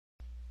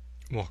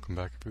Welcome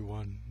back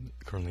everyone.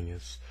 Currently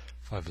it's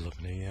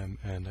 5:11 a.m.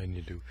 and I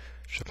need to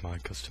ship my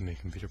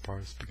custom-made computer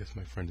parts because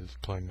my friend is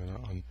planning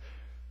on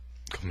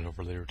coming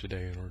over later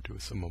today in order to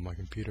assemble my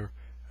computer,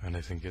 and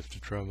I think he has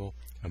to travel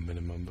a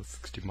minimum of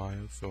 60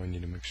 miles, so I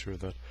need to make sure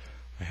that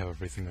I have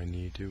everything I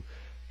need to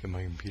get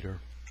my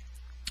computer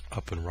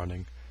up and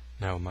running.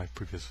 Now in my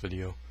previous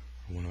video,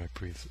 or one of my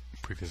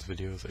previous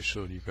videos, I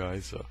showed you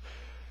guys a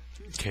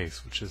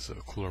case, which is a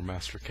Cooler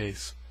Master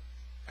case,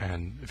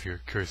 and if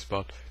you're curious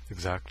about the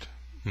exact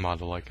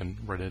model, I can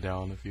write it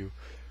down if you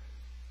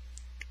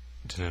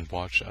didn't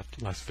watch that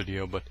last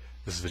video, but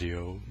this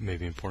video may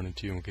be important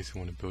to you in case you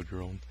want to build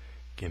your own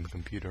gaming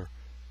computer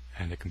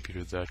and a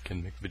computer that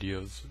can make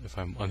videos. If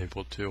I'm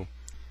unable to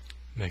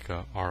make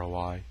a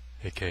ROI,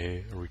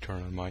 aka a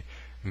return on my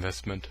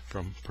investment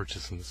from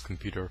purchasing this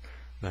computer,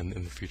 then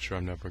in the future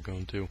I'm never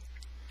going to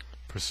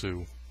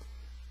pursue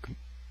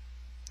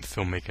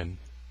filmmaking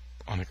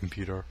on a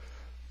computer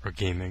or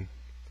gaming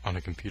on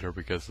a computer,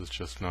 because it's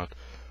just not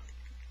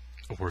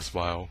a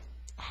worthwhile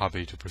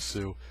hobby to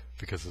pursue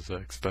because of the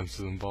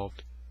expenses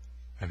involved.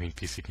 I mean,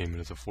 PC gaming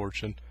is a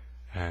fortune,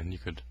 and you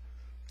could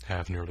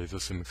have nearly the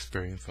same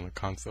experience on a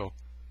console.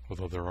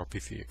 Although there are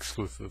PC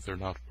exclusives, they're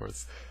not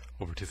worth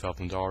over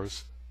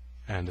 $2,000,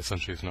 and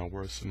essentially it's not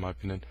worth, in my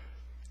opinion,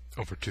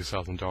 over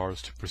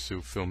 $2,000 to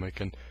pursue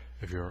filmmaking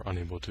if you're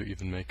unable to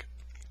even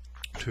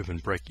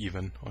break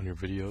even on your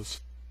videos.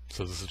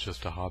 So this is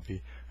just a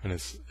hobby, and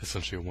it's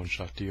essentially a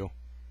one-shot deal.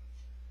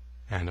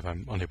 And if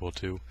I'm unable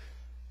to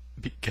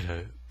get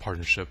a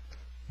partnership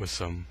with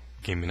some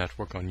gaming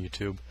network on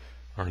YouTube,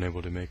 or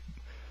unable to make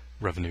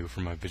revenue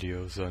from my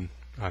videos, then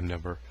I'm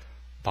never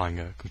buying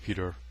a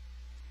computer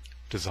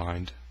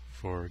designed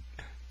for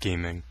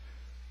gaming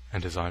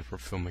and designed for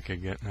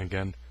filmmaking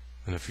again.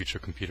 And a future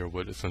computer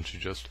would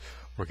essentially just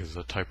work as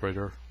a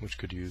typewriter, which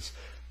could use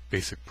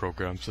basic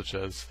programs such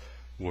as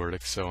Word,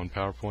 Excel, and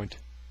PowerPoint.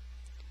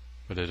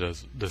 But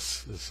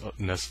this is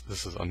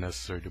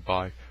unnecessary to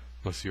buy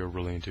unless you're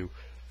really into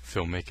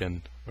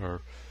filmmaking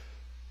or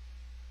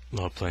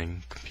love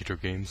playing computer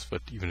games.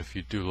 But even if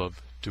you do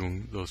love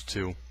doing those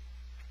two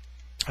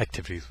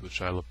activities,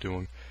 which I love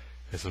doing,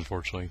 it's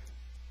unfortunately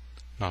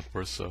not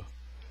worth the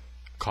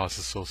cost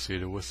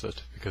associated with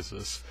it, because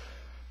this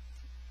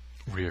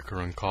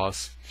reoccurring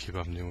costs keep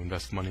having to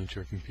invest money into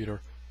your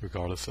computer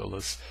regardless. So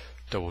let's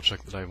double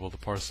check that I have all the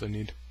parts I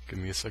need. Give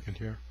me a second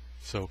here.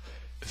 So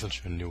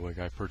essentially a Newegg,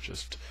 I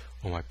purchased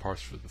all my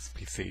parts for this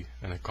PC,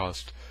 and it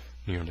cost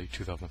nearly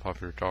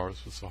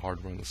 $2,500 with the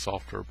hardware and the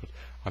software, but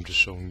I'm just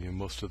showing you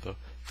most of the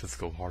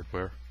physical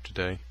hardware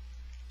today.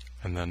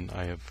 And then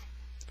I have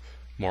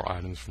more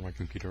items for my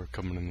computer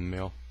coming in the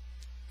mail,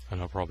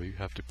 and I'll probably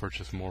have to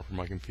purchase more for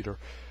my computer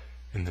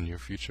in the near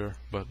future.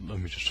 But let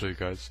me just show you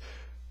guys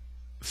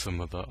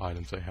some of the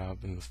items I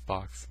have in this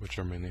box, which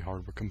are mainly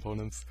hardware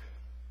components.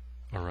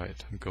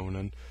 Alright, I'm going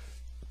in,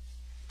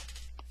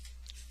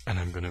 and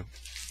I'm gonna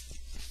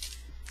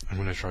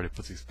try to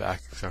put these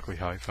back exactly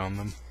how I found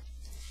them.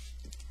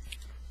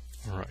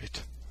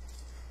 Alright.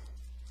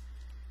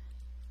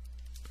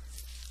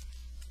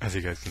 As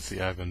you guys can see,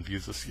 I haven't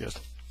used this yet.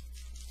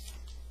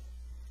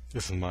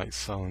 This is my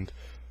Sound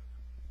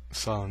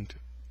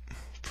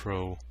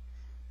Pro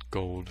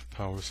Gold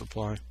power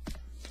supply.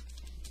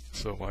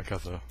 So I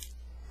got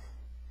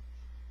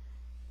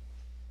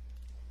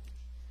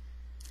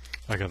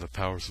the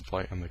power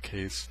supply and the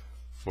case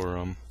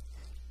for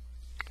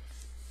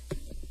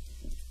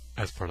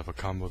as part of a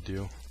combo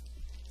deal.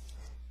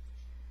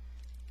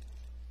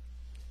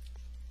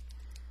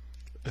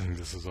 I think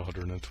this is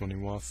 120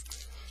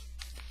 watts.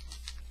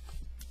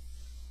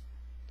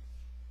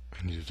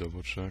 I need to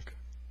double check.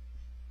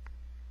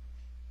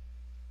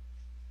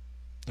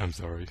 I'm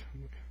sorry.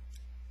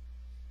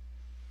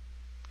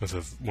 It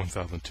says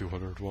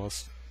 1,200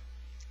 watts.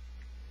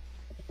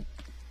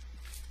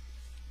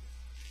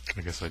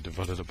 I guess I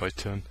divided it by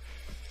 10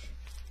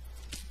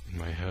 in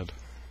my head.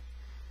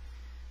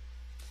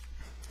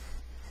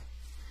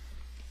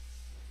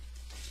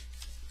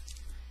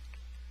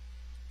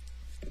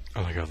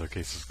 I like how the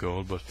case is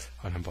gold, but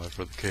I didn't buy it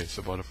for the case.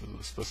 I bought it for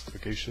the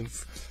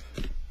specifications.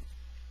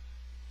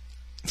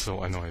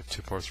 So I know I have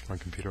two parts for my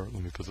computer.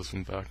 Let me put this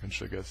one back and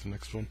show you guys the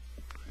next one.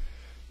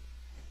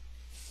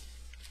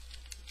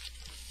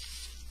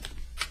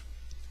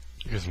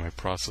 Here's my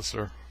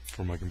processor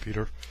for my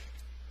computer.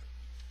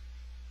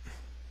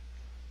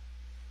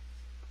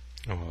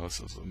 Oh well, this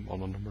is a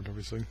model number and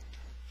everything.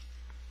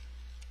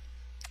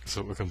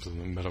 So it comes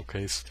in a metal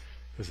case.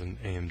 It's an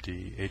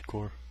AMD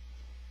 8-core.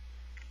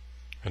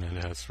 And then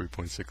it has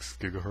 3.6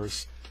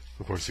 gigahertz.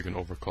 Of course you can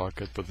overclock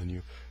it, but then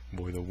you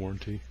void the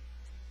warranty.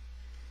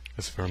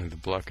 It's apparently the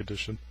black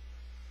edition.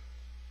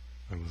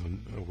 I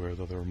wasn't aware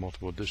that there were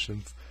multiple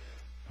editions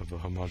of the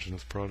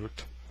homogeneous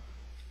product.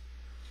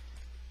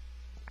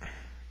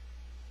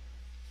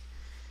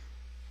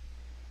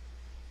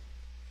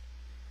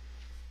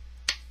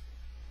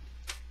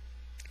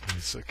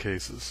 This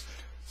case is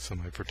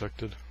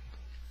semi-protected.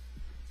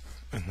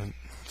 And then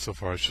so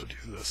far I showed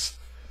you this.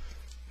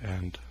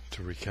 And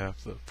to recap,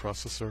 the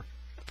processor,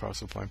 power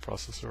supply and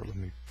processor. Let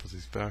me put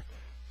these back.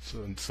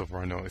 So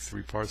far I know like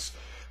 3 parts: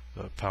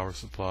 the power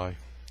supply,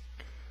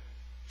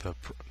 the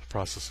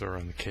processor,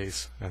 and the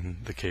case.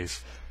 And the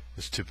case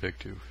is too big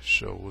to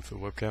show with the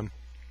webcam.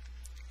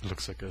 It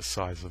looks like the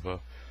size of a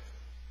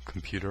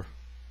computer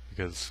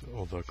because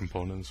all the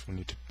components we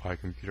need to buy a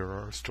computer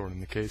are stored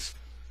in the case.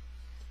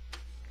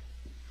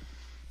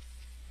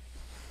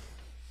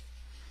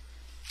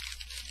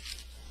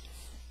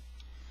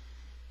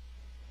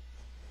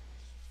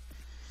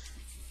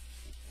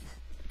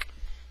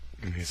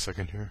 Give me a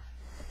second here.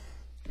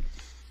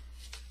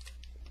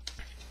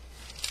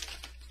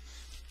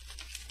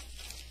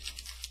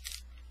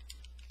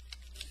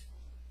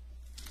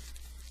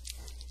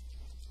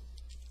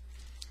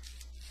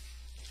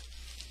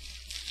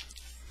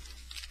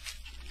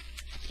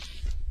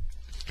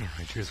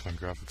 Alright, here's my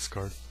graphics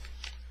card.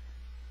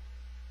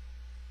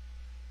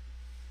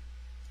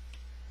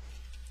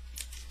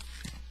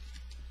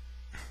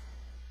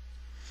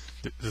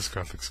 This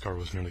graphics card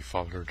was nearly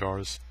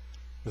 $500.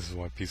 This is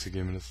why PC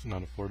gaming is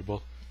not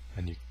affordable,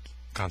 and you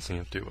constantly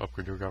have to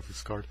upgrade your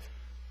graphics card.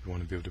 You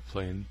want to be able to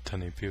play in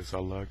 1080p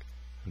without lag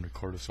and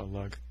record without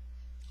lag.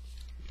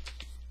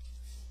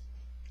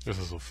 There's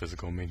also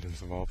physical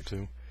maintenance involved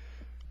too,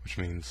 which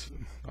means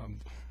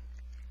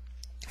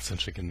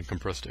essentially getting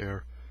compressed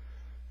air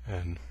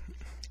and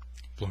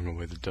blowing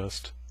away the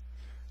dust.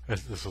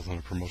 This was on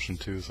a promotion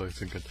too, so I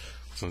think it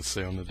was on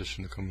sale in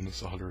addition to coming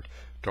with $100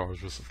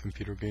 worth of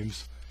computer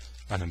games.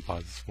 I didn't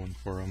buy this one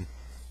for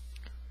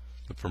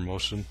the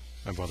promotion.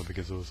 I bought it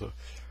because it was a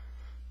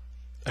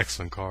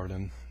excellent card,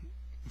 and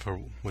for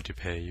what you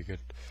pay you get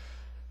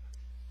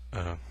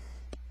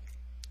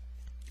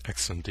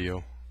excellent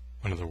deal.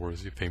 In other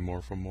words, you pay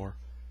more for more.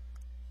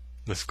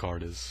 This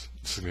card is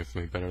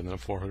significantly better than a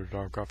 $400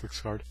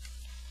 graphics card.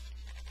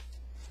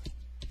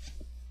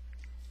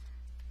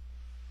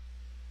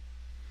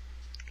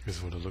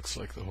 Here's what it looks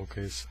like, the whole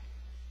case.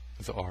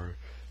 It's the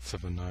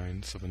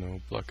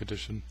R7970 Black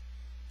Edition.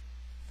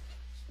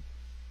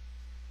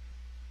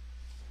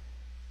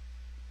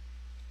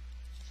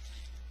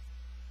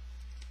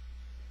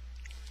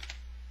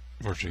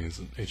 Virtually is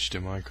an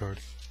HDMI card.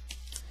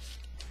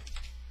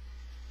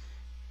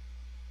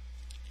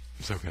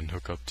 So it can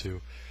hook up to,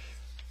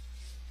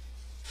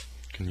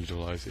 can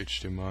utilize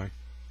HDMI,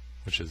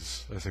 which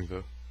is, I think,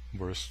 the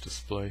worst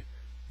display,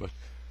 but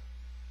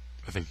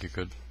I think you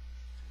could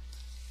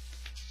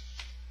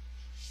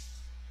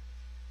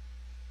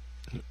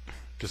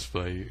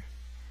display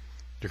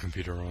your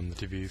computer on the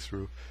TV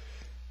through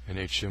an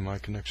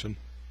HDMI connection.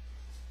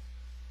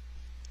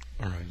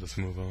 Alright, let's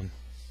move on.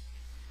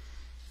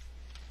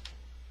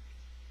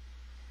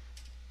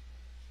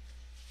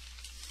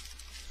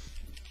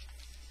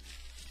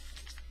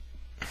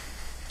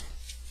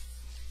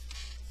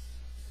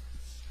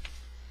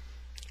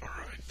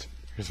 Alright,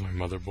 here's my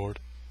motherboard.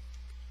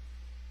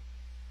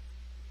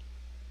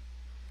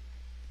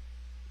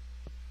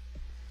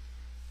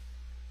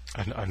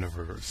 I've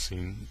never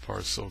seen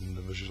parts sold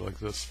individually like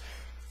this.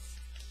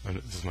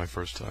 This is my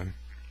first time,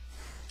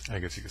 I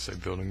guess you could say,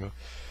 building a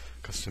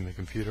custom-made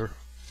computer.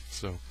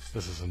 So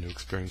this is a new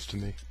experience to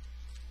me.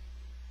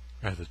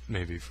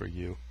 Maybe for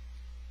you.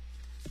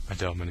 I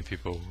doubt many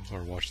people who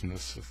are watching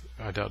this.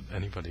 I doubt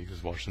anybody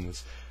who's watching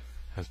this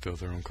has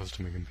built their own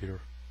custom-made computer.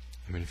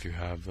 I mean, if you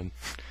have, then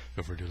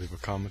feel free to leave a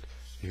comment.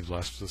 If you've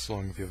lasted this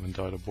long, if you haven't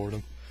died of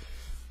boredom.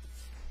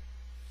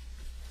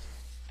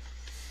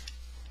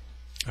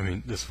 I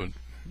mean, this would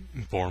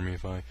bore me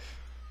if I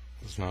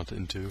was not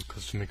into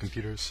custom-made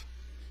computers.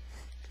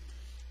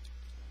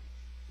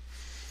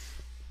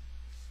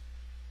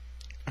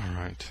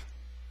 Alright.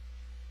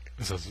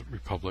 This says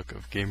Republic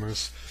of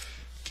Gamers.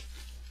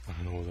 I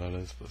don't know what that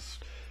is, but it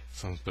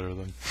sounds better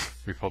than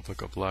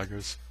Republic of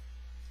Laggers.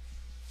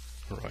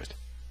 Alright.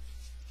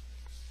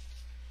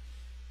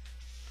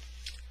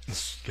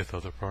 Let's get the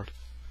other part.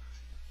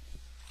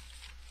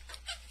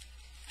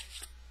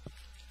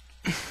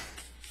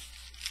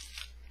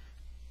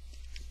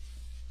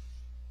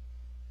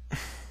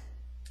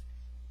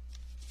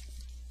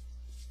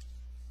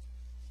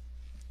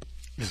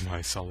 This is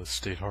my solid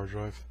state hard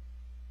drive.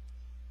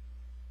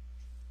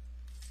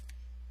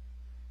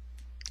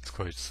 It's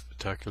quite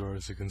spectacular,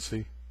 as you can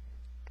see.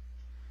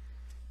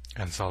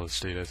 And solid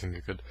state, I think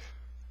it could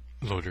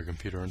load your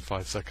computer in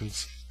 5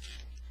 seconds.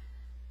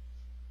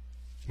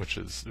 Which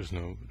is, there's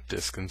no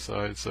disk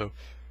inside, so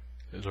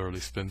it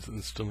already spins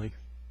instantly.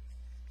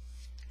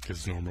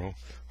 Because normal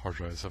hard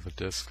drives have a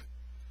disk.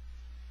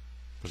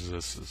 But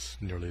this is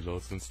nearly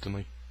loads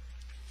instantly.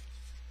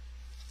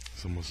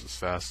 It's almost as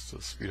fast as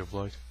the speed of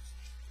light.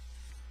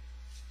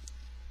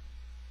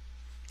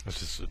 That's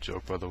just a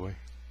joke, by the way.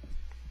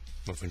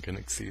 Nothing can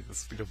exceed the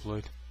speed of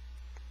light.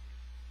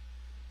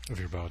 If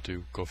you're about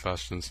to go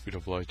faster than the speed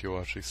of light, you'll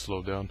actually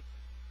slow down.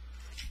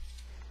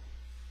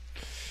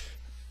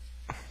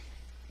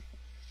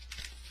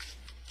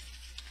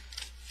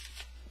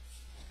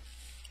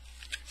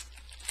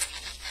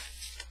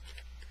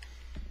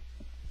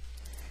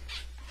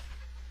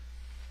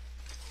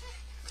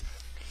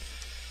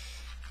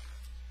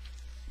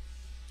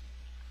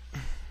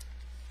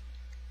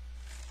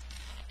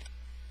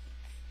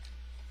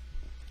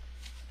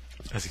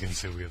 As you can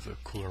see, we have the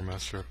Cooler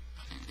Master.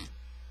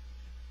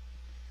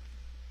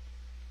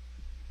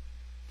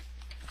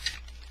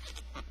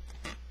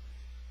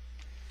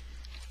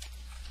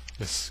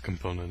 This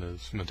component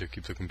is meant to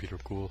keep the computer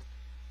cool,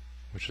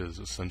 which is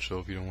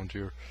essential if you don't want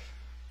your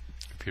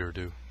computer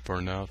to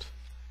burn out.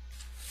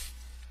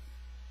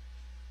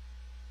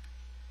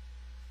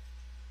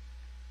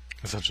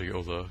 Essentially,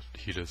 all the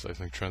heat is, I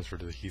think,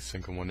 transferred to the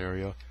heatsink in one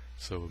area,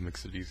 so it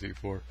makes it easy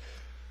for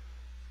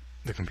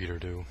the computer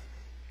to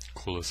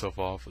cool itself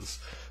off as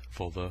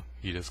if all the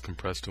heat is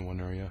compressed in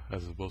one area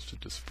as opposed to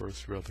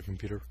dispersed throughout the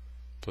computer.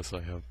 Plus,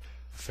 I have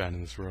a fan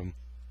in this room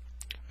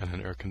and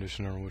an air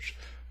conditioner, which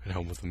would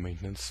help with the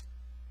maintenance.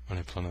 And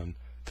I plan on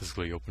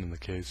physically opening the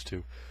case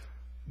to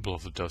blow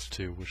off the dust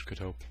too, which could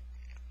help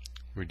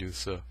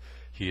reduce the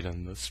heat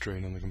and the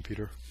strain on the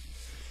computer.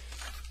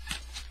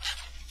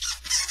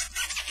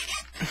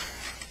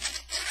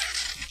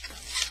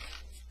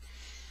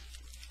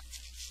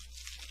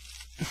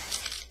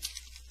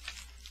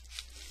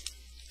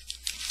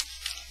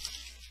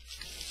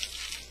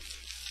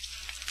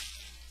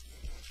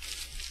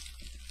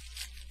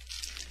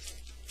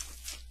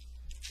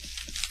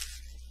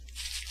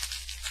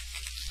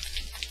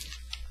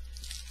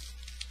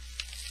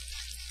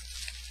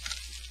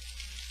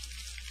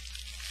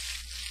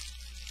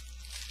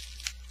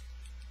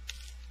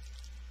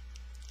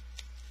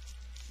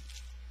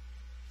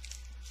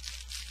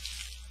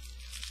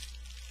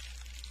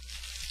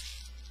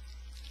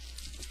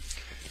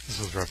 This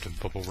was wrapped in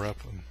bubble wrap.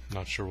 I'm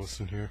not sure what's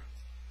in here.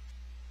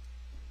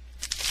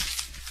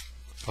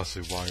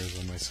 Possibly wires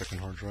on my second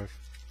hard drive.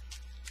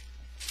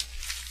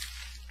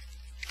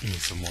 I need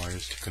some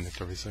wires to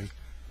connect everything.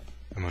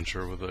 I'm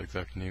unsure what the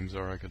exact names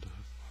are. I could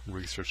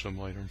research them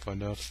later and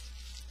find out.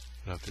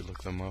 I'd have to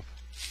look them up.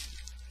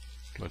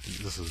 But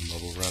this is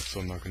bubble wrap, so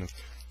I'm not going to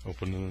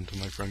open it until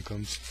my friend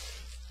comes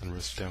and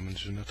risk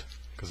damaging it,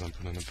 because I'm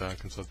putting it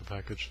back inside the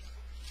package.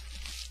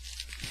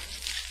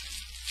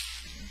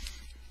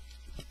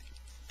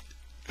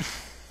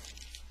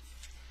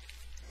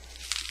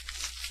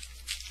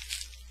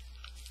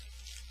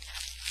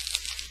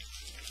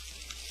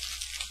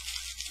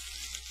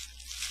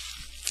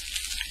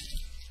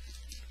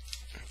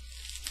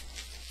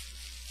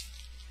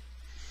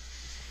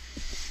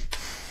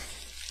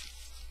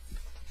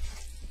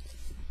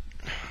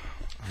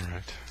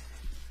 Alright.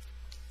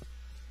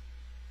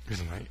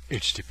 Here's my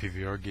HD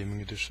PVR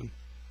Gaming Edition.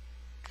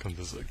 Comes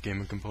as a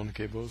gaming component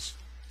cables.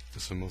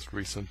 This is the most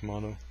recent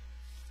model.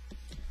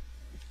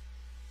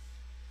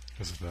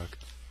 Here's the back.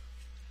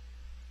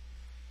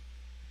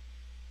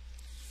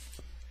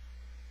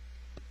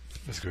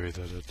 It's great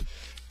that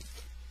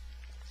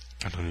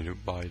I don't need to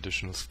buy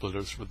additional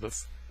splitters for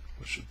this,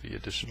 which should be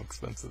additional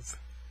expenses.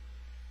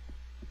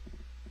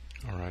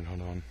 Alright,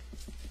 hold on.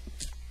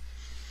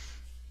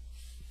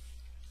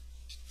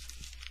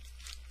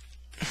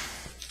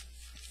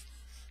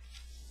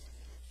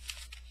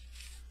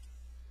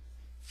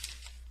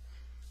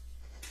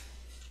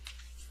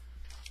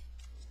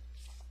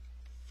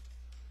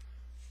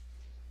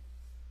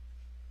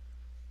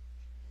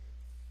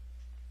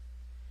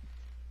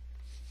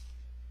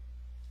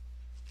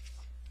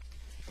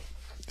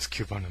 This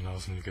coupon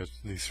allows me to get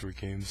these 3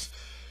 games.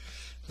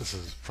 This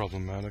is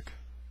problematic.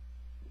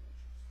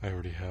 I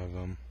already have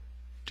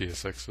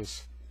Deus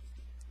Exis.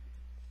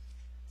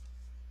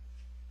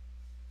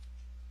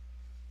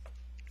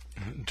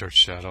 Dirt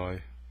Shadow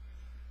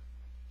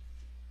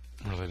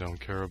I really don't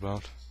care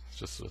about. It's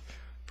just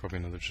probably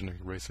another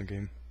generic racing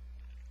game.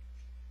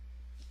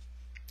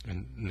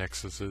 And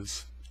Nexus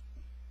is.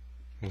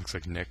 It looks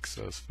like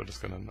Nexus, but it's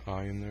got an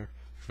I in there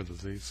for the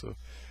Z, so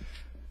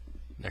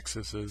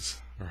Nexus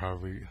is, or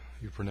however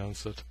you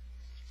pronounce it.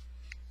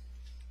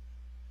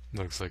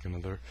 Looks like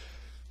another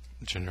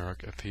generic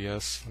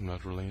FPS I'm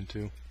not really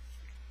into.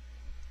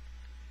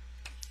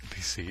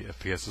 PC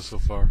FPSs so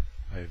far.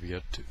 I have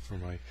yet for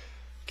my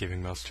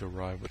gaming mouse to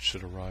arrive, which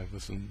should arrive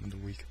within the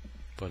week.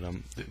 But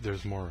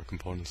there's more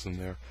components in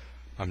there.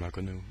 I'm not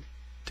going to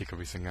take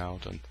everything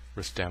out and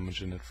risk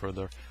damaging it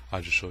further. I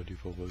just showed you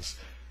what was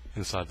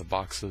inside the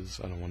boxes.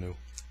 I don't want to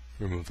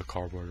remove the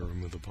cardboard or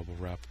remove the bubble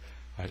wrap.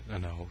 I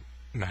know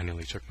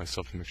manually check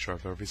myself to make sure I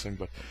have everything,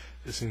 but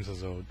it seems as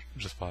though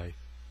just by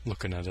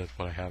looking at it,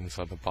 what I have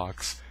inside the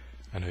box,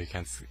 I know you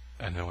can't see,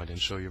 I know I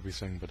didn't show you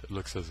everything, but it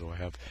looks as though I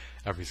have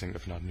everything,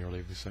 if not nearly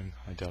everything.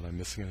 I doubt I'm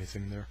missing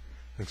anything there.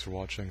 Thanks for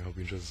watching. I hope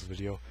you enjoyed this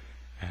video,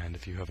 and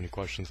if you have any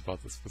questions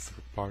about the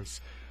specific parts,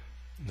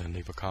 then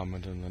leave a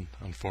comment and then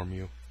I'll inform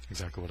you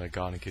exactly what I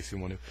got in case you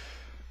want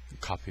to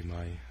copy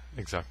my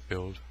exact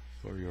build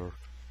for your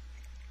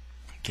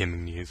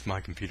gaming needs. My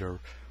computer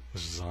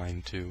was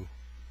designed to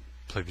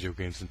play video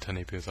games in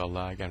 1080p without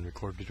lag and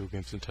record video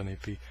games in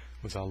 1080p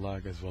without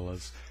lag, as well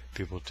as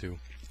be able to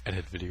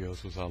edit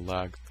videos without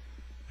lag.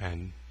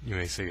 And you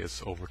may say it's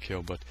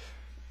overkill, but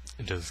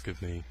it does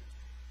give me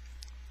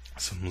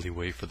some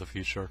leeway for the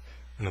future.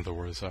 In other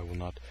words, I will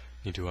not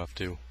need to have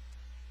to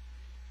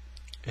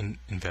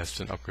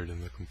invest in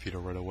upgrading the computer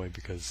right away,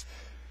 because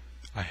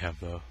I have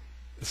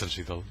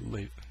essentially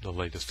the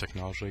latest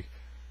technology,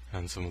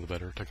 and some of the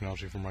better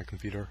technology for my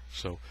computer.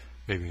 So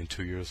maybe in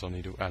 2 years I'll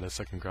need to add a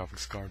second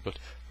graphics card, but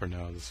for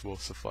now this will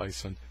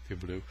suffice and be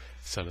able to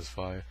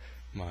satisfy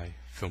my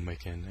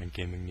filmmaking and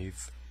gaming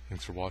needs.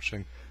 Thanks for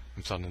watching.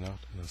 I'm signing out,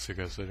 and I'll see you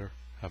guys later.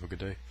 Have a good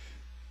day.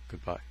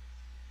 Goodbye.